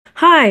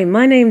Hi,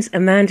 my name's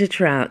Amanda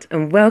Trout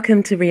and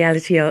welcome to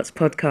Reality Arts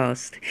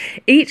Podcast.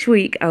 Each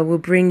week I will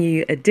bring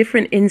you a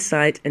different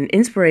insight and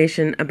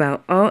inspiration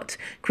about art,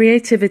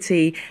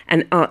 creativity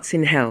and arts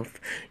in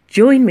health.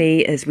 Join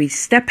me as we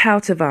step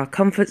out of our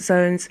comfort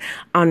zones,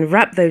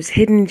 unwrap those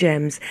hidden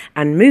gems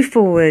and move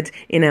forward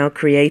in our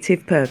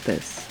creative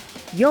purpose.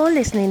 You're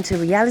listening to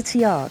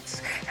Reality Arts,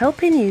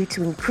 helping you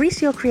to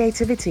increase your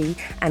creativity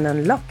and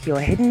unlock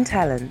your hidden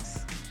talents.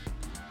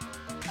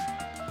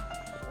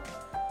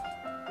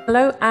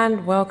 Hello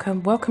and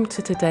welcome. Welcome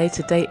to today.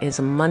 Today is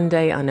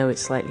Monday. I know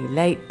it's slightly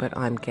late, but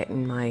I'm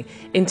getting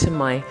into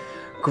my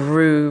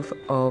groove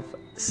of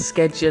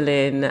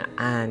scheduling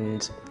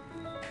and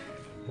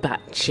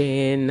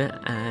batching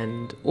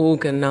and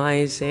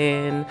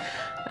organizing.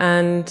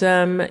 And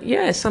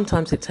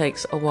sometimes it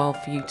takes a while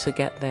for you to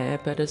get there,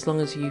 but as long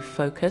as you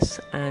focus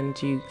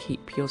and you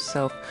keep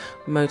yourself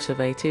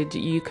motivated,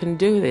 you can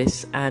do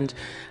this and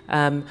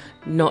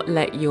not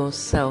let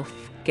yourself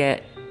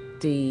get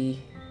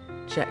dejected.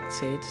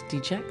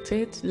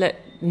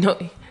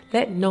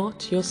 Let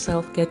not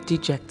yourself get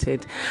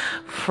dejected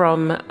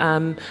from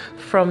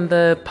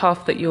the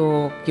path that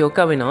you're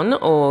going on,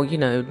 or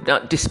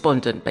not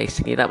despondent.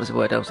 Basically, that was the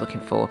word I was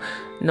looking for.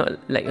 Not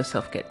let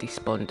yourself get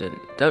despondent.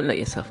 Don't let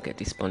yourself get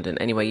despondent.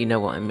 Anyway, you know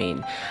what I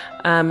mean.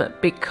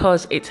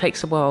 Because it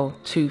takes a while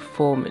to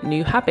form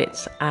new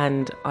habits,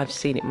 and I've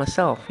seen it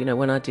myself.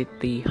 When I did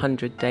the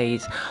 100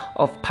 days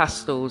of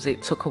pastels,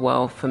 it took a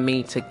while for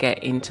me to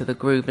get into the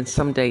groove, and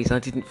some days I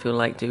didn't feel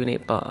like doing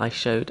it, but I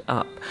showed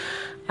up.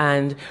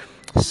 And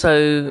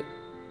so,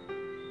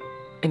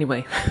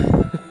 anyway,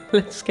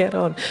 let's get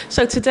on.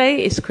 So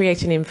today is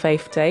Creating in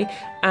Faith Day,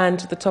 and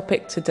the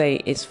topic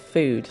today is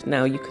food.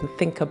 Now, you can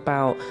think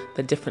about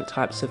the different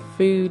types of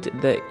food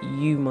that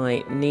you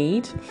might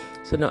need.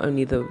 So not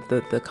only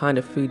the kind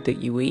of food that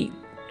you eat,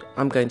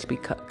 I'm going to be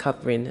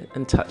covering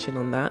and touching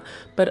on that,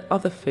 but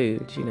other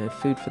food,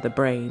 food for the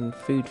brain,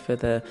 food for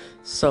the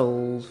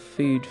soul,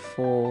 food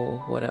for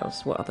what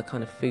else? What other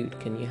kind of food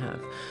can you have?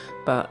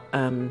 But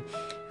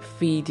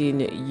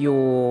feeding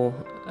your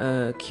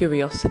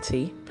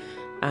curiosity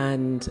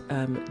and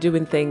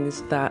doing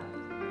things that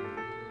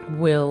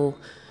will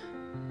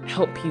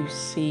help you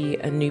see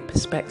a new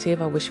perspective.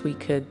 I wish we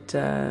could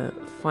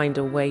find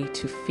a way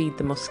to feed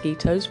the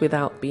mosquitoes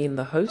without being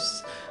the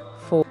hosts.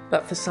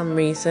 But for some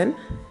reason,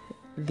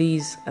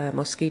 these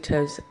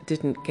mosquitoes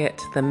didn't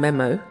get the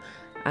memo,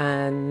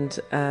 and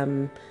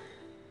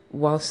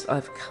whilst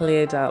I've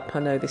cleared up, I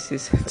know this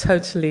is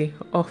totally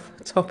off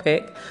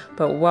topic,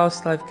 but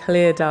whilst I've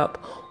cleared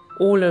up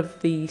all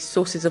of the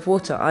sources of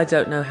water, I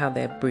don't know how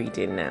they're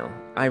breeding now.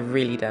 I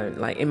really don't.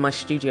 Like in my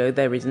studio,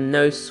 there is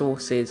no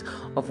sources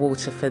of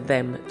water for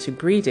them to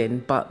breed in,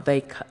 but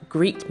they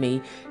greet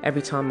me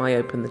every time I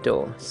open the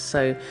door.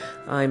 So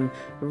I'm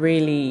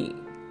really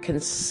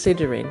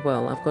considering,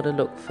 I've got to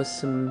look for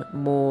some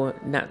more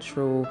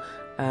natural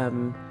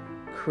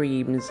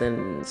creams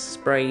and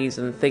sprays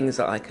and things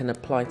that I can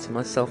apply to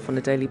myself on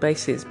a daily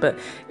basis. But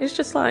it's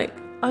just like,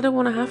 I don't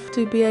want to have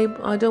to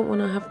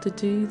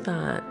do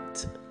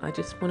that. I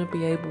just want to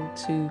be able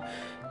to,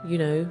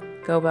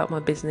 go about my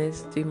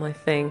business, do my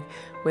thing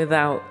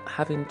without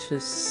having to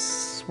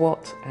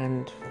swat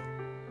and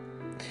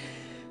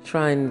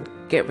try and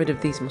get rid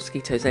of these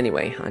mosquitoes.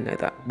 Anyway, I know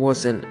that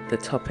wasn't the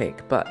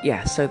topic, but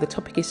yeah, so the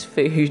topic is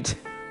food.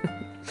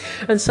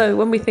 And so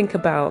when we think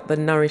about the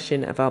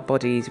nourishing of our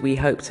bodies, we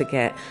hope to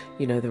get,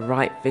 the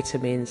right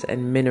vitamins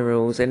and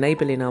minerals,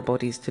 enabling our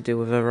bodies to do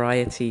a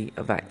variety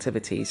of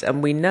activities.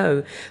 And we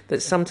know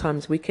that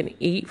sometimes we can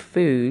eat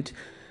food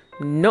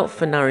not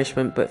for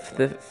nourishment, but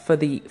for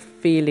the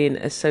feeling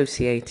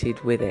associated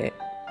with it.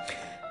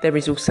 There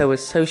is also a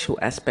social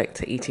aspect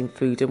to eating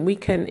food, and we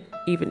can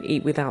even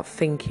eat without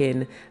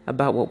thinking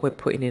about what we're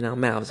putting in our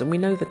mouths. And we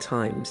know the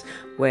times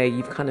where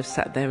you've kind of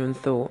sat there and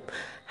thought,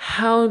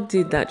 how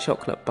did that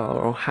chocolate bar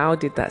or how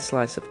did that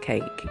slice of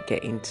cake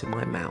get into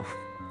my mouth?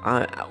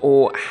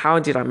 Or how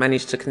did I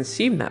manage to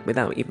consume that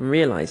without even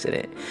realizing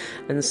it?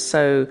 And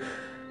so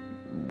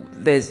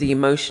there's the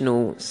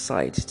emotional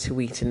side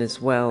to eating as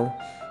well,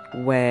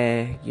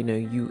 where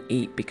you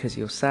eat because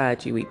you're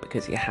sad, you eat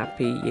because you're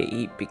happy, you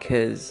eat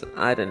because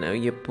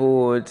you're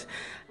bored,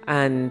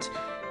 and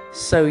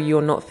so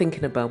you're not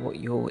thinking about what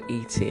you're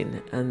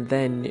eating, and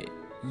then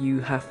you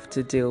have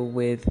to deal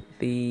with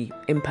the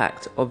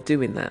impact of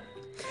doing that.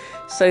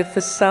 So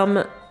for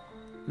some,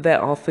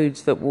 there are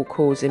foods that will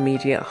cause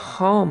immediate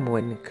harm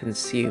when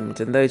consumed,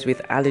 and those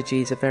with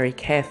allergies are very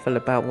careful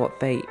about what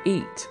they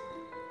eat.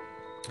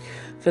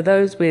 For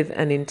those with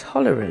an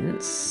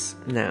intolerance,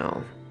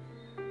 now,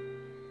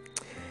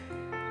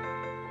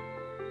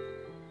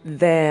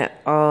 there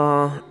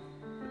are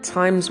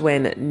times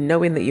when,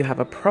 knowing that you have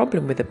a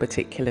problem with a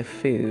particular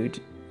food,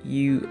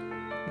 you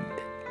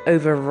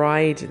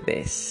override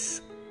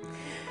this,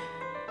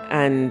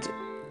 and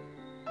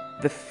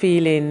the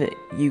feeling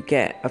you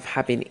get of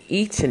having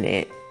eaten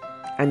it,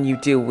 and you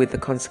deal with the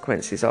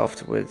consequences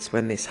afterwards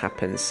when this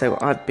happens. So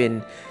I've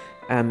been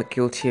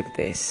guilty of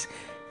this.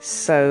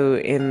 So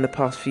in the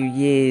past few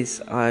years,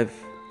 I've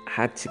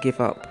had to give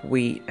up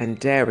wheat and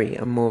dairy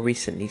and more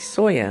recently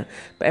soya,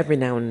 but every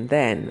now and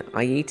then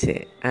I eat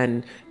it.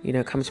 And,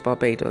 come to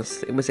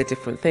Barbados, it was a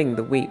different thing.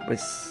 The wheat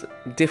was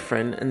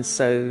different. And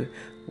so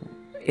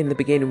in the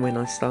beginning when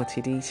I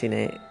started eating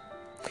it,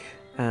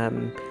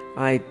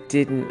 I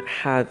didn't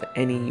have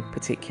any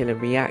particular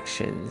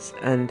reactions.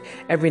 And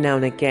every now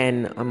and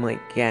again I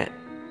might get,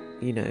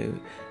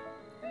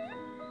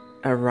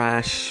 a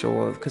rash,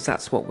 or because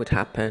that's what would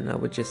happen. I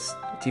would just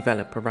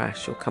develop a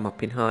rash or come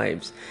up in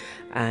hives.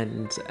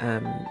 And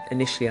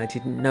initially I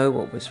didn't know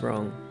what was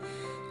wrong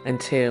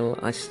until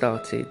I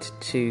started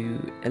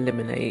to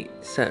eliminate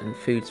certain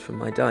foods from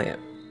my diet.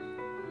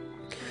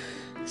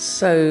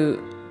 So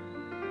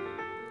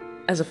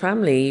as a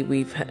family,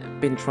 we've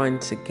been trying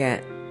to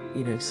get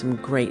some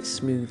great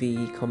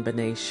smoothie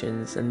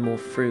combinations and more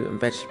fruit and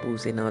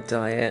vegetables in our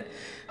diet.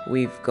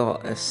 We've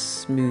got a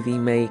smoothie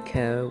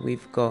maker,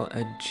 we've got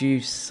a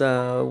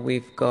juicer,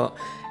 we've got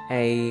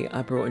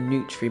I brought a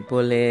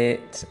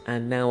NutriBullet,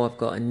 and now I've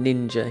got a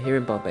Ninja here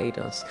in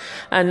Barbados.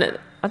 And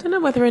I don't know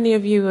whether any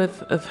of you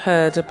have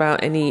heard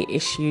about any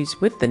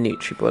issues with the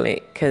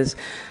NutriBullet, because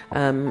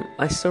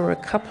I saw a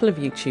couple of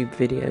YouTube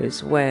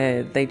videos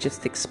where they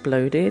just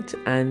exploded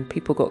and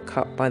people got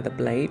cut by the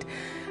blade.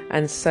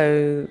 And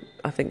so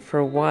I think for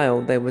a while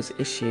there was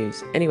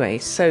issues. Anyway,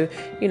 so,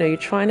 you're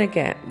trying to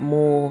get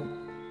more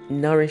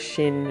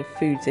nourishing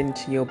foods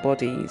into your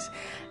bodies.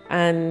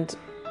 And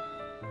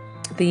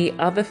the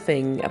other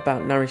thing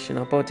about nourishing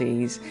our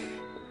bodies,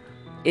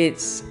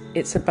 it's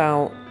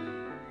about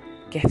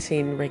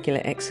getting regular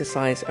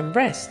exercise and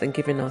rest and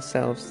giving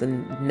ourselves the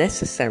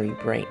necessary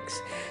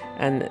breaks.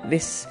 And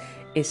this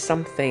is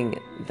something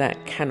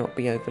that cannot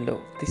be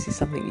overlooked. This is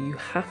something you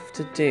have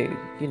to do.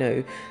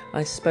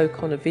 I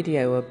spoke on a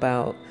video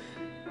about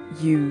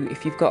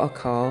if you've got a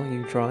car,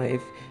 you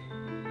drive,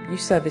 you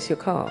service your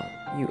car,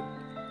 you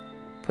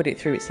put it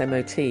through its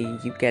MOT,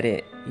 you get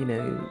it,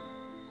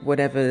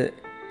 whatever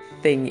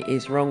thing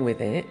is wrong with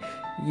it,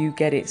 you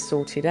get it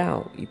sorted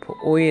out. You put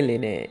oil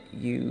in it,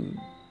 you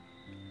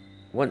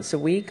once a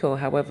week or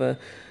however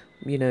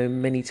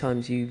many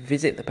times you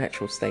visit the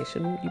petrol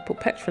station, you put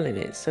petrol in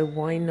it. So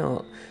why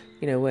not,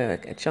 where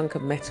a chunk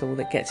of metal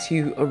that gets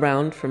you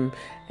around from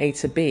A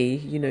to B,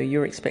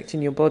 you're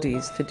expecting your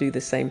bodies to do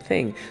the same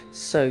thing.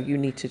 So you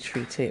need to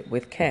treat it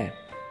with care.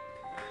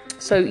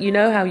 So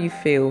how you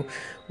feel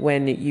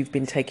when you've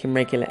been taking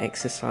regular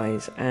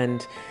exercise,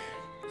 and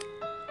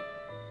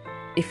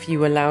if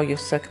you allow your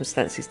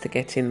circumstances to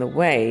get in the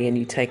way and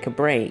you take a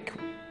break,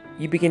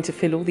 you begin to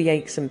feel all the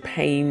aches and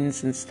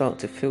pains and start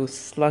to feel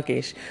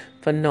sluggish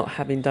for not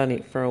having done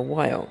it for a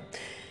while.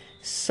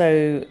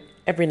 So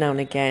every now and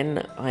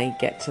again I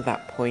get to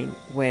that point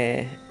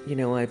where,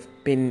 I've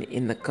been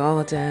in the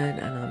garden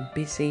and I'm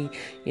busy,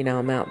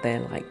 I'm out there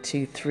like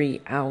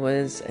 2-3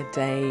 hours a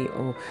day,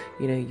 or,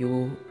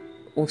 you'll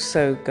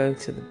also go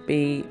to the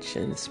beach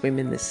and swim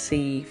in the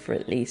sea for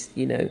at least,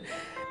 20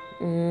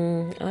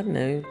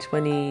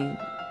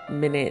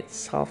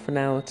 minutes, half an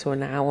hour to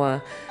an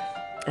hour,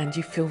 and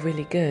you feel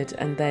really good.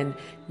 And then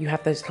you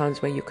have those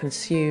times where you're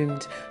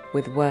consumed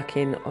with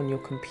working on your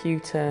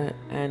computer,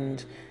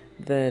 and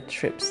the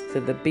trips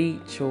to the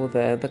beach or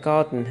the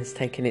garden has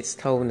taken its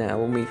toll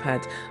now, and we've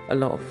had a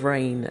lot of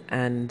rain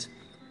and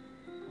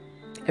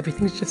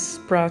everything's just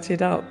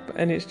sprouted up,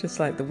 and it's just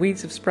like the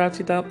weeds have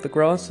sprouted up, the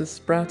grass has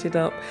sprouted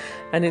up,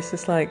 and it's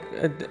just like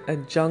a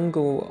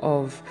jungle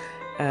of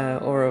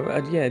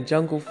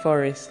jungle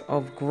forest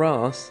of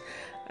grass.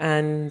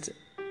 And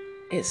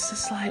it's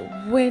just like,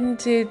 when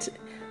did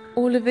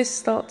all of this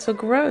start to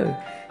grow?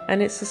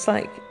 And it's just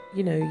like,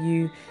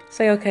 you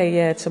say, okay,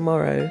 yeah,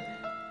 tomorrow,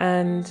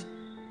 and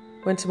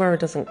when tomorrow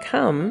doesn't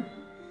come,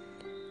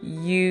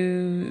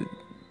 you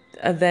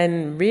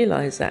then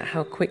realize that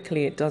how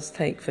quickly it does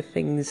take for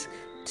things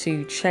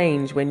to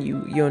change when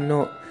you're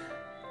not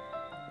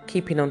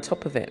keeping on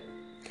top of it.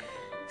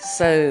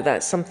 So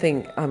that's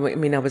something, I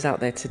was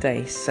out there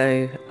today,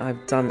 so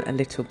I've done a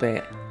little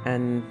bit,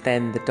 and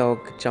then the dog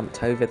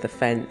jumped over the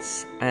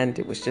fence, and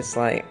it was just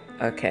like,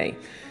 okay,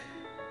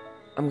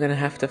 I'm going to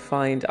have to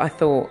find, I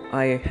thought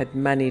I had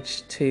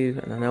managed to,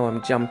 and I know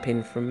I'm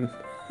jumping from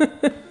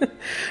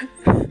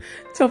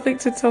topic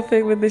to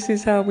topic, but this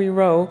is how we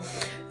roll.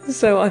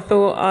 So I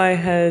thought I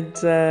had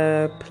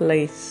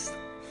placed,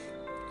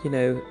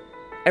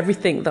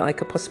 everything that I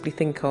could possibly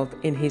think of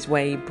in his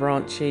way,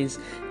 branches,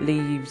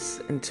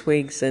 leaves and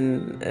twigs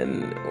and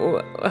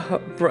a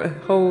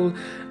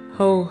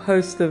whole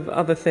host of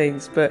other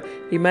things. But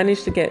he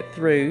managed to get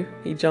through.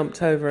 He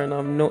jumped over, and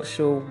I'm not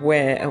sure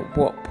where, at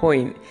what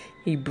point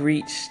he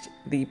breached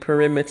the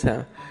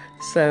perimeter.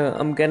 So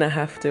I'm going to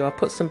have to, I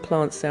put some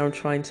plants there. I'm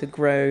trying to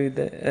grow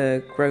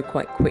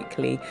quite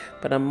quickly,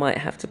 but I might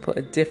have to put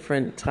a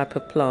different type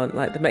of plant,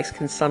 like the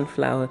Mexican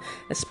sunflower,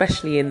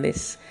 especially in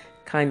this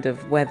kind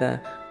of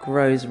weather,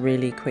 grows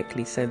really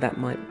quickly. So that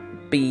might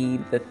be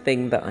the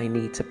thing that I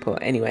need to put.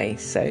 Anyway,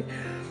 so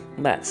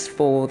that's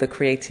for the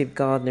creative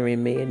gardener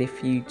in me. And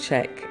if you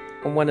check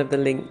on one of the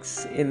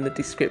links in the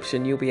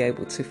description, you'll be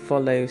able to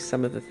follow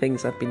some of the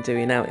things I've been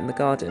doing out in the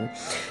garden.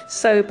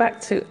 So back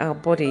to our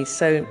bodies.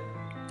 So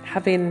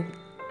having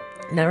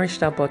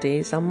nourished our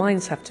bodies, our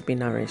minds have to be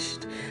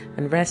nourished,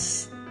 and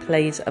rest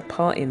plays a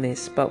part in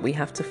this, but we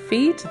have to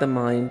feed the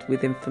mind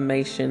with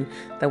information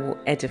that will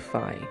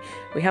edify.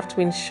 We have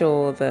to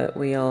ensure that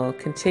we are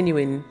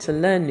continuing to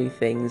learn new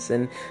things,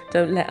 and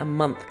don't let a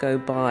month go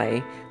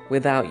by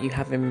without you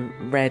having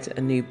read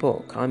a new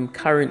book. I'm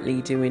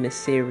currently doing a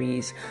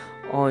series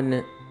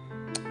on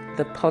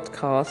the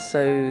podcast,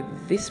 so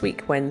this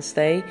week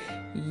Wednesday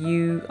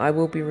I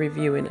will be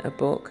reviewing a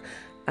book,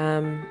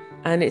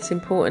 and it's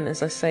important,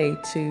 as I say,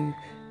 to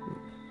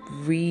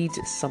read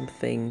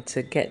something,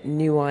 to get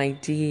new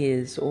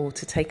ideas, or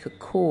to take a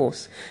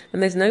course.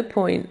 And there's no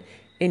point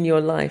in your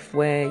life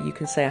where you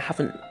can say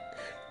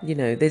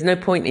there's no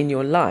point in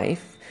your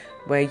life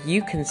where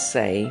you can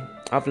say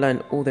I've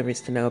learned all there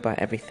is to know about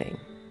everything.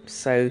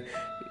 So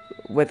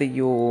whether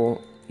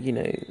you're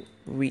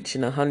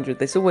reaching 100,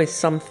 there's always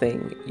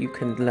something you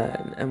can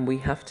learn, and we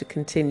have to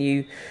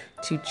continue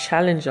to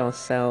challenge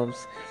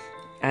ourselves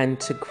and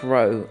to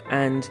grow.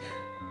 And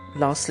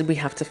lastly, we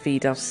have to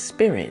feed our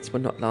spirits.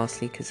 Well, not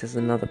lastly, because there's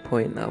another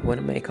point that I want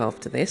to make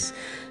after this.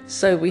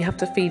 So we have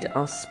to feed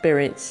our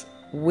spirits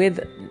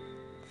with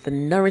the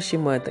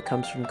nourishing word that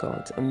comes from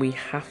God, and we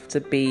have to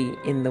be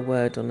in the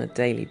word on a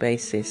daily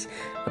basis,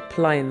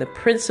 applying the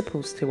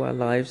principles to our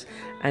lives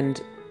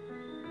and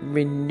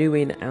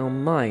renewing our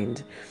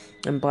mind.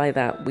 And by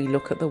that, we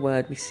look at the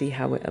word, we see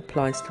how it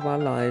applies to our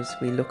lives,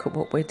 we look at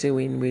what we're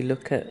doing, we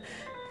look at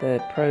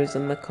the pros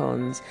and the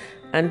cons,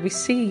 and we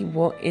see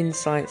what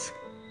insights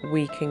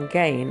we can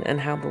gain and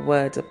how the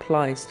word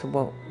applies to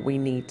what we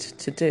need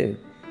to do.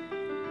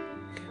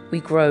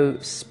 We grow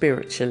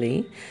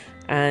spiritually,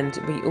 and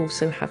we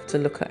also have to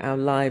look at our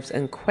lives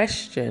and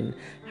question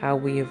how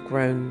we have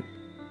grown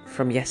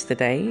from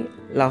yesterday,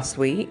 last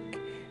week,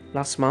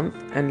 last month,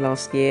 and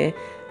last year,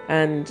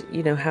 and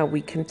how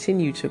we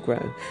continue to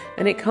grow.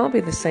 And it can't be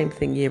the same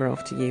thing year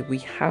after year. We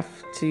have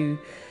to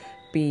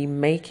be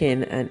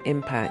making an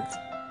impact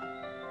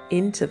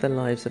into the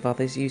lives of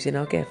others using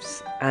our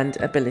gifts and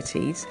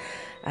abilities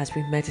as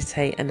we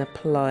meditate and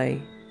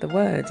apply the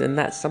word. And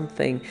that's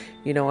something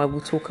I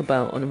will talk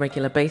about on a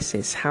regular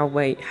basis. How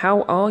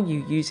are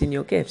you using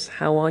your gifts?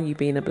 How are you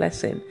being a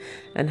blessing?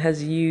 And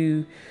as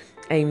you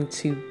aim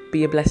to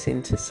be a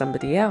blessing to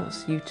somebody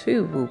else, you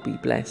too will be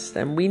blessed.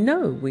 And we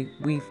know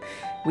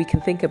we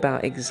can think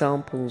about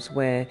examples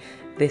where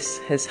this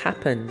has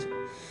happened.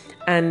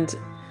 And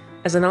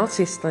as an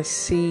artist, I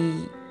see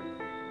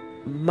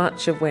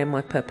much of where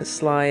my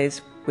purpose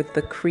lies with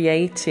the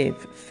creative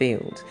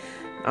field.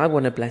 I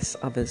want to bless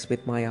others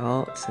with my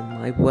art and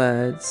my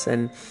words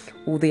and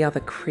all the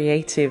other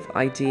creative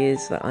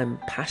ideas that I'm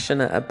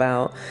passionate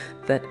about,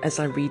 that as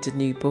I read a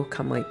new book,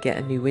 I might get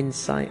a new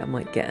insight, I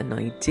might get an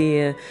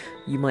idea,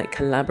 you might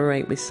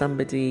collaborate with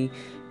somebody,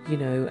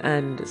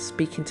 and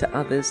speaking to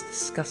others,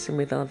 discussing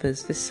with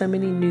others. There's so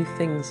many new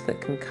things that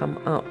can come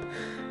up,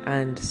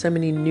 and so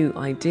many new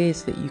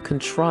ideas that you can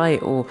try,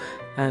 or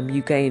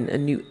you gain a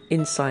new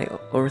insight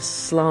or a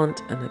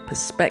slant and a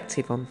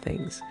perspective on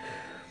things.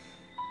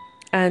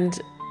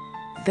 And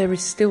there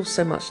is still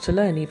so much to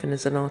learn. Even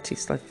as an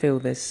artist, I feel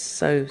there's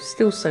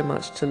still so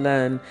much to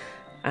learn,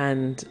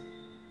 and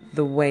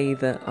the way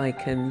that I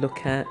can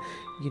look at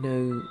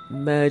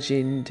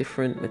merging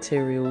different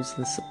materials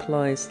and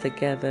supplies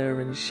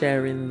together and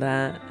sharing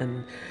that,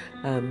 and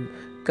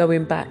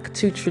going back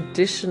to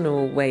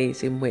traditional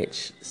ways in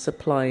which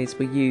supplies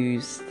were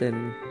used,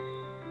 and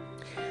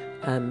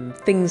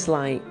things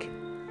like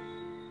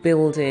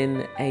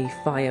building a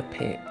fire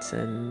pit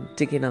and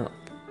digging up.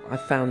 I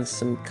found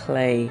some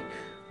clay,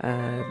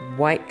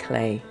 white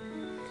clay,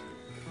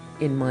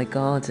 in my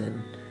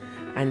garden,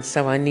 and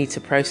so I need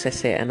to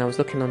process it. And I was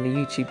looking on the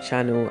YouTube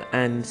channel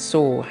and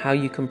saw how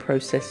you can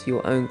process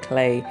your own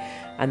clay,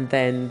 and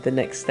then the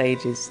next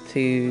stage is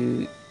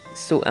to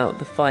sort out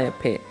the fire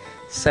pit.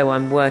 So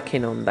I'm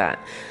working on that.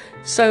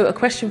 So a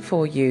question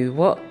for you: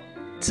 what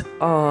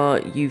are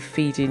you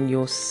feeding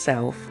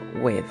yourself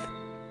with?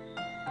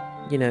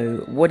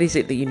 What is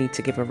it that you need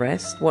to give a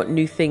rest? What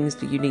new things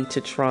do you need to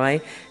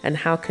try? And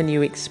how can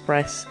you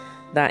express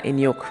that in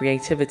your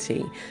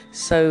creativity?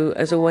 So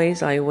as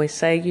always, I always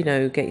say,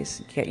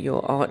 get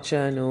your art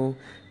journal,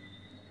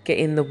 get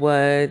in the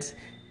word,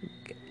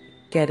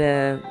 get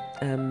it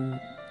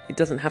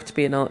doesn't have to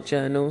be an art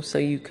journal, so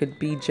you could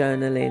be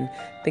journaling,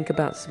 think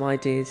about some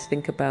ideas,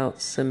 think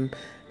about some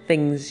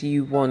things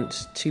you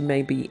want to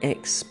maybe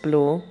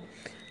explore,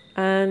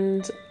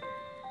 and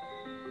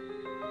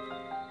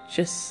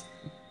just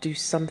do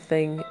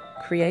something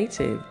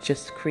creative.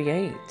 Just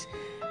create.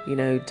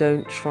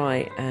 Don't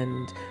try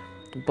and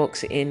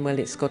box it in, well,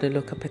 it's got to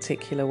look a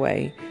particular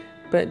way,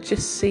 but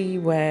just see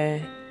where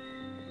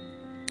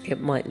it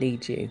might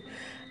lead you.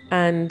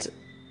 And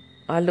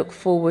I look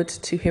forward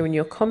to hearing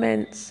your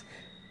comments.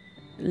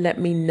 let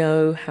me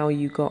know how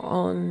you got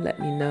on. Let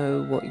me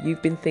know what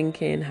you've been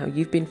thinking, how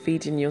you've been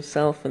feeding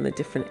yourself, and the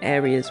different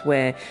areas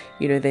where,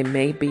 there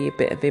may be a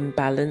bit of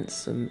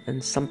imbalance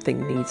and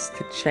something needs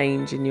to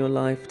change in your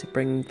life to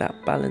bring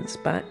that balance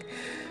back.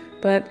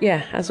 But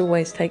yeah, as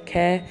always, take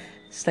care,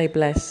 stay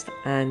blessed,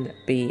 and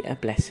be a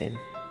blessing.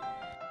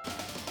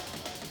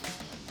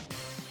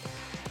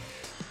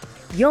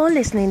 You're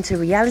listening to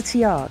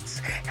Reality Arts,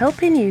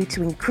 helping you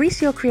to increase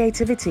your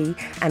creativity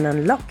and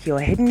unlock your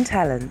hidden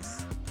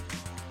talents.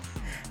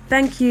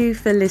 Thank you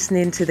for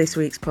listening to this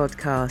week's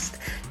podcast.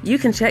 You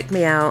can check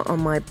me out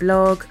on my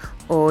blog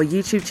or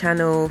YouTube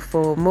channel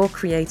for more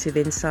creative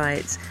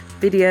insights,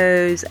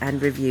 videos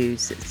and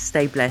reviews.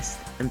 Stay blessed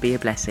and be a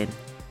blessing.